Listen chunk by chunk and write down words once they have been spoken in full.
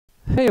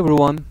Hey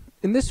everyone,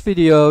 in this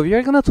video we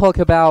are going to talk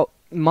about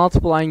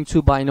multiplying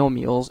two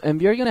binomials, and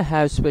we are going to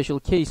have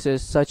special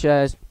cases such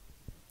as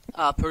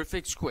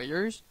perfect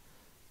squares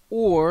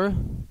or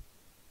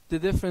the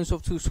difference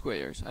of two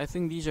squares. I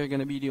think these are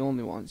going to be the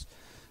only ones.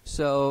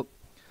 So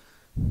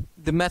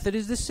the method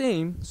is the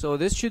same, so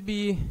this should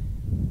be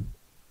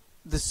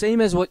the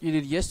same as what you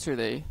did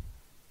yesterday.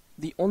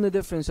 The only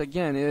difference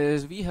again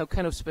is we have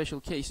kind of special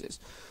cases.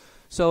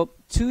 So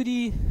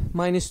 2d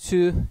minus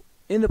 2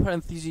 in the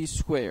parentheses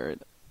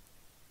squared,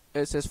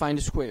 it says find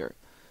the square.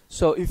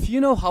 So if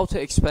you know how to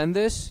expand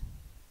this,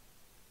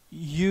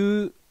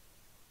 you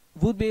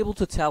would be able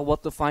to tell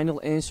what the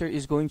final answer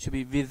is going to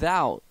be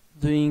without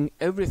doing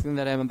everything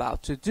that I'm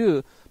about to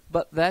do,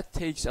 but that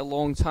takes a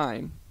long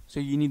time. So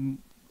you need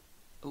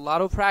a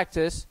lot of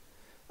practice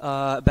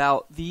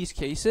about these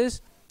cases,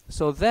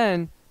 so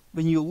then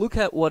when you look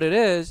at what it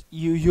is,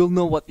 you'll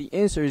know what the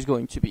answer is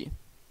going to be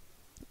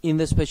in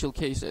the special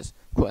cases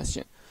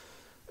question.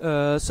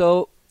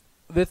 So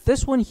with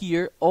this one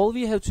here, all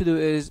we have to do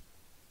is,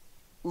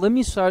 let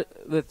me start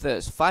with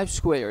this, 5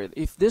 squared.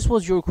 If this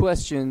was your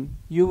question,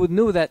 you would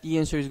know that the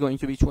answer is going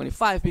to be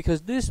 25,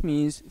 because this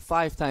means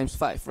 5 times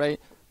 5, right?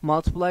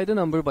 Multiply the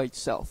number by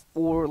itself.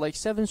 Or like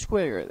 7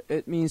 squared,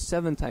 it means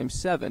 7 times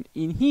 7.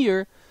 In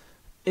here,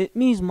 it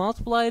means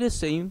multiply the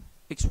same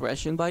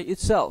expression by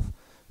itself.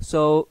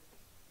 So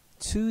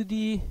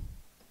 2d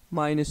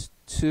minus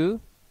 2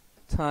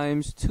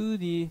 times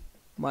 2d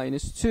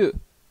minus 2.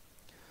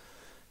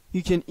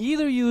 You can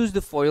either use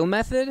the FOIL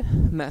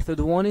method. Method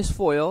 1 is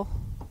FOIL.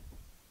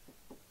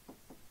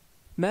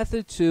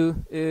 Method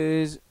 2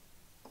 is,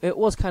 it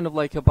was kind of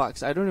like a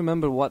box. I don't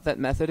remember what that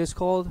method is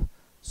called.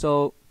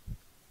 So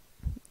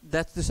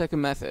that's the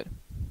second method.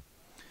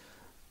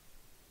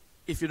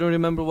 If you don't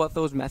remember what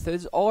those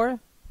methods are,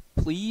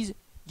 please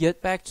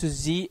get back to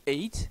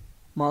Z8,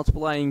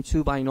 multiplying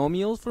two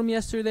binomials from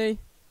yesterday,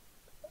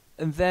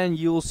 and then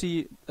you will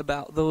see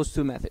about those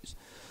two methods.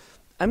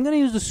 I'm going to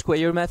use the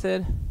square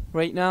method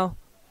right now.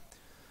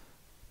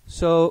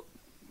 So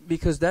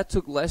because that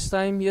took less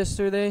time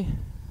yesterday,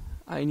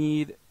 I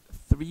need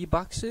 3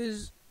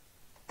 boxes.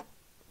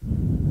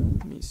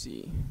 Let me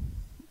see.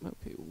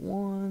 Okay,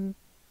 1,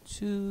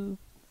 2,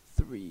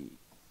 3.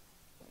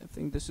 I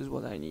think this is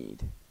what I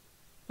need.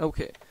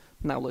 Okay,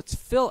 now let's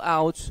fill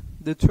out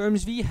the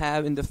terms we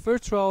have in the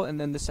first row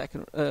and then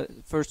the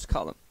first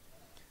column.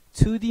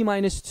 2d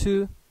minus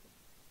 2,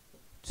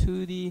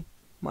 2d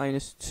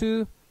minus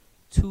 2,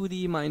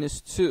 2d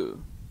minus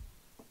 2.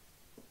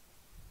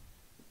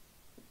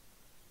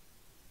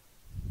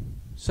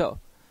 So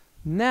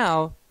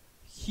now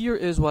here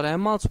is what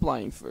I'm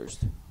multiplying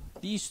first.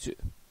 These two.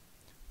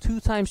 2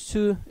 times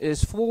 2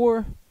 is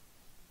 4.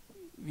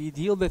 We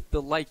deal with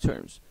the like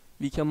terms.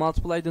 We can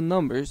multiply the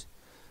numbers,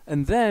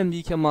 and then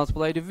we can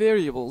multiply the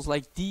variables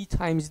like d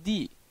times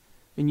d.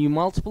 When you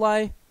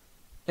multiply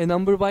a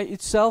number by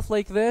itself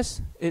like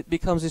this, it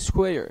becomes a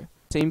square.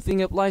 Same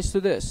thing applies to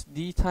this.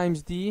 D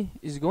times d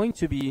is going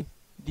to be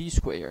d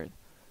squared.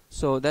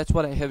 So that's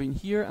what I have in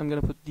here. I'm going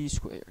to put d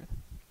squared.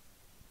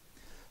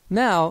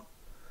 Now,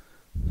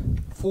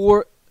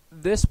 for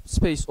this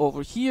space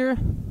over here,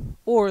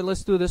 or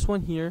let's do this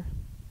one here,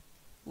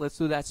 let's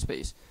do that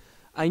space.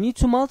 I need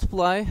to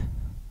multiply,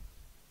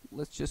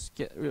 let's just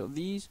get rid of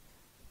these,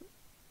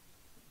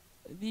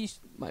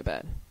 my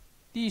bad,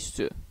 these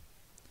two.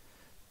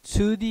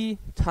 2d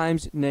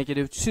times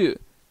negative 2.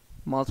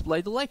 Multiply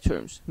the like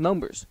terms,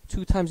 numbers.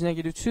 2 times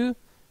negative 2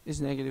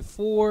 is negative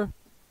 4.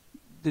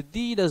 The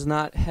d does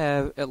not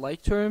have a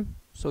like term,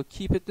 so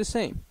keep it the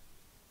same.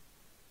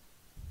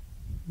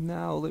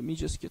 Now let me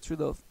just get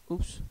rid of,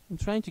 oops, I'm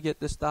trying to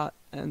get this dot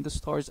and the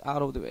stars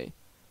out of the way.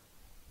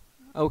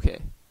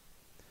 Okay.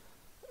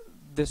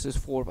 This is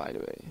 4, by the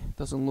way.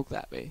 Doesn't look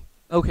that way.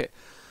 Okay.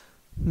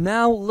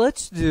 Now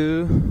let's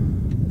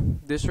do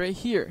this right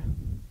here,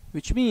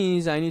 which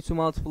means I need to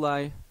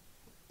multiply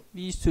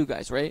these two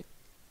guys, right?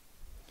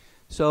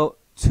 So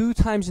 2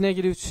 times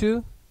negative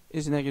 2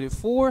 is negative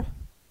 4.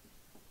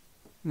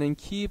 And then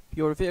keep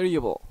your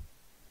variable.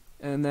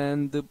 And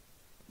then the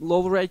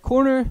lower right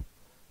corner,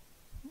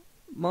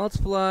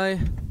 multiply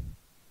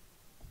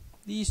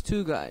these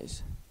two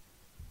guys.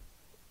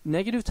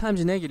 Negative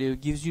times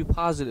negative gives you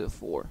positive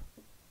 4.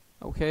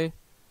 Okay?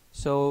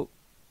 So,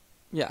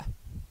 yeah.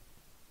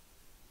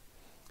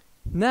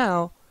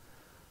 Now,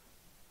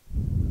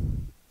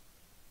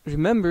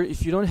 remember,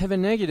 if you don't have a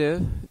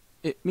negative,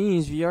 it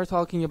means we are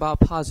talking about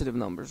positive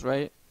numbers,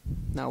 right?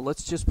 Now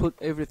let's just put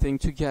everything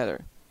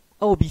together.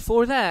 Oh,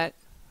 before that,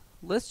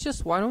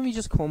 why don't we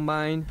just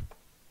combine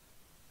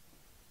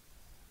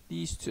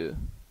these two?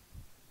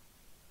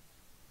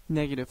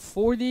 Negative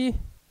 4d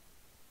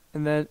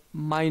and then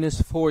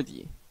minus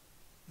 4d.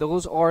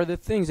 Those are the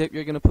things that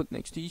you're going to put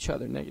next to each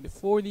other. Negative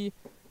 4d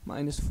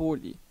minus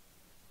 4d.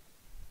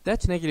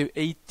 That's negative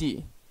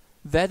 8d.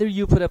 Whether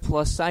you put a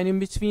plus sign in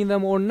between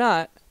them or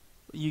not,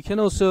 you can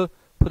also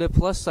put a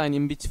plus sign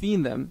in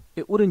between them.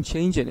 It wouldn't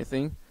change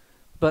anything.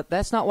 But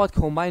that's not what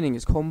combining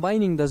is.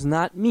 Combining does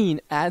not mean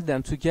add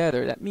them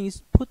together. That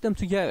means put them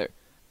together.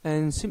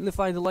 and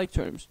simplify the like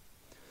terms.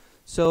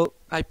 So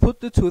I put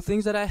the two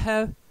things that I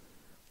have.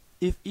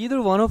 If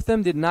either one of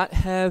them did not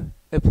have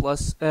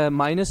a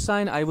minus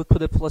sign, I would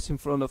put a plus in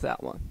front of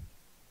that one.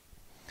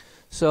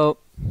 So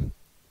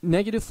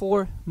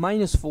 -4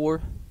 minus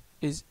 4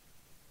 is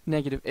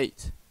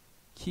 -8.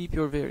 Keep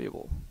your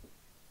variable.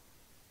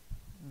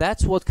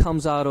 That's what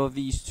comes out of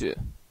these two.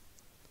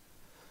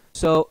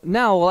 So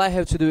now all I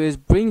have to do is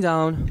bring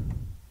down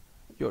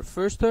your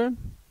first term,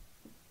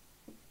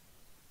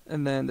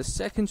 and then the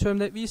second term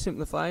that we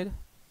simplified,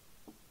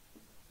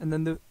 and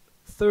then the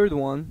third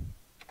one,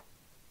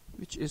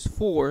 which is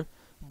 4.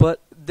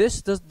 But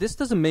this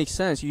doesn't make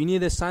sense. You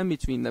need a sign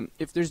between them.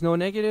 If there's no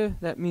negative,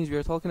 that means we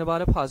are talking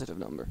about a positive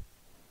number.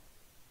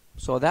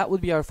 So that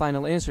would be our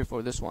final answer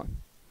for this one.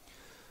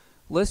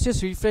 Let's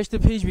just refresh the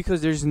page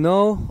because there's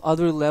no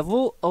other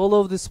level. All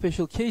of the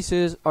special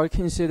cases are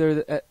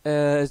considered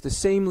as the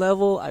same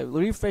level. I will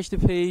refresh the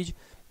page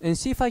and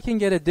see if I can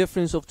get a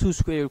difference of 2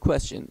 square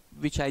question,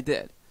 which I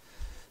did.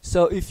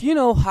 So if you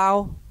know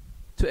how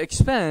to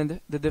expand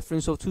the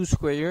difference of 2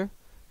 square,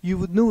 you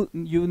would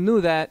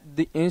know that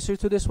the answer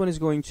to this one is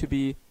going to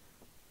be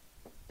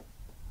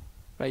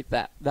right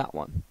that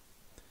one.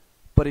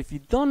 But if you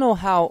don't know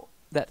how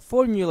that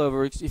formula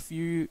works, if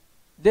you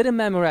didn't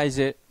memorize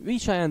it,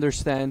 which I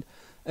understand,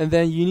 and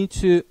then you need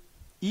to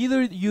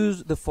either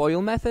use the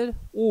FOIL method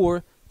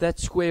or that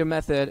square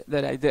method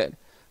that I did.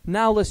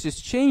 Now let's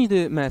just change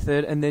the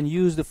method and then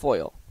use the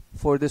FOIL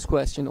for this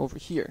question over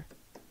here.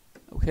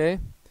 Okay,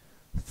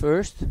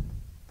 first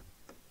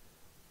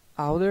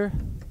outer,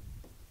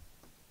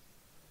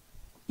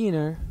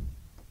 inner,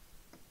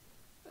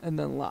 and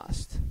then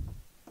last.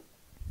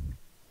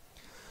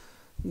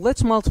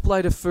 Let's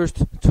multiply the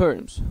first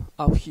terms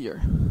up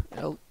here.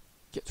 I'll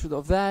get rid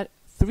of that.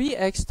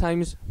 3x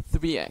times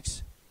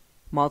 3x.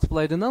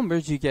 Multiply the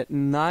numbers, you get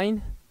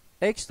 9.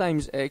 X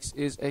times x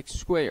is x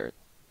squared.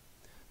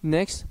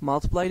 Next,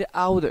 multiply the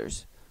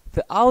outers.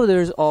 The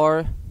outers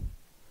are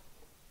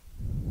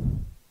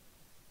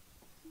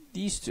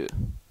these two.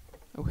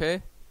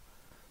 Okay?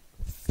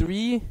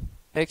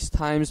 3x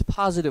times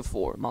positive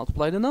 4.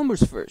 Multiply the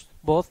numbers first.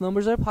 Both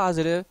numbers are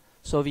positive,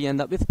 so we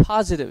end up with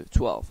positive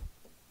 12.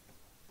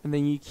 And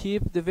then you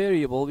keep the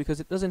variable because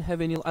it doesn't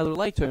have any other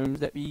like terms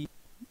that we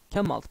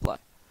can multiply.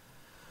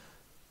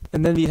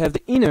 And then we have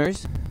the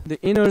inners. The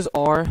inners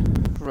are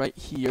right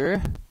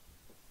here.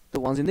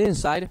 The ones in the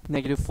inside.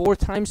 -4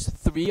 times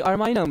 3 are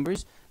my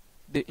numbers.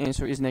 The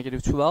answer is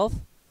 -12.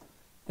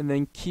 And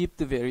then keep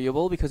the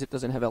variable because it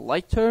doesn't have a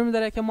like term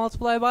that I can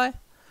multiply by.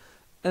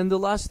 And the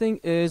last thing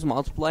is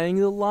multiplying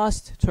the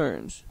last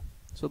terms.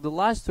 So the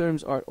last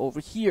terms are over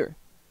here.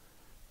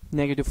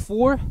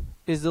 -4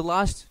 is the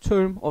last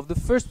term of the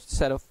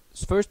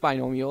first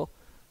binomial.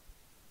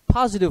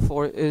 Positive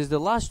 4 is the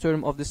last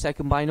term of the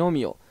second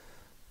binomial.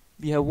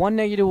 We have one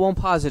negative, one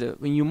positive.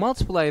 When you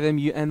multiply them,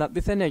 you end up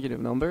with a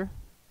negative number.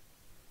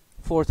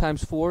 4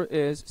 times 4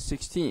 is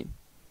 16.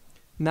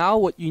 Now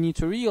what you need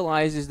to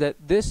realize is that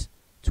this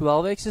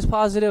 12x is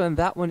positive and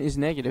that one is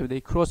negative.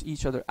 They cross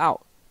each other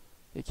out.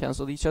 They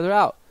cancel each other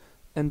out.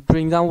 And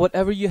bring down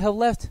whatever you have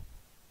left,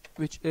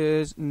 which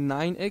is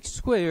 9x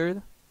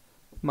squared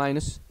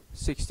minus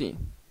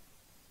 16,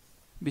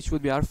 which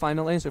would be our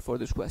final answer for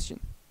this question.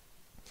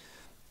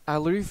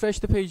 I'll refresh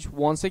the page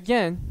once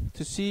again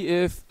to see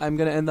if I'm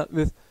going to end up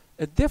with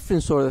a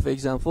different sort of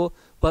example,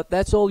 but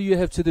that's all you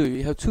have to do.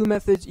 You have two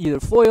methods, either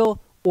FOIL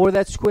or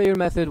that square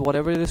method,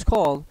 whatever it is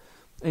called,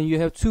 and you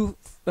have two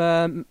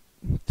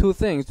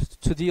things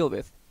to deal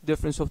with.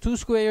 Difference of 2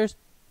 squares,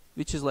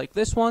 which is like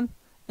this one,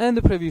 and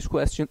the previous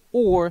question,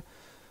 or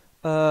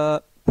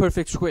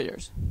perfect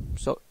squares.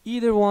 So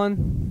either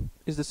one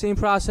is the same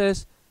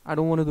process. I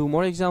don't want to do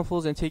more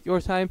examples and take your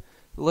time.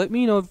 Let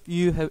me know if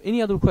you have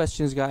any other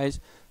questions, guys.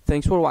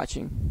 Thanks for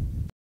watching.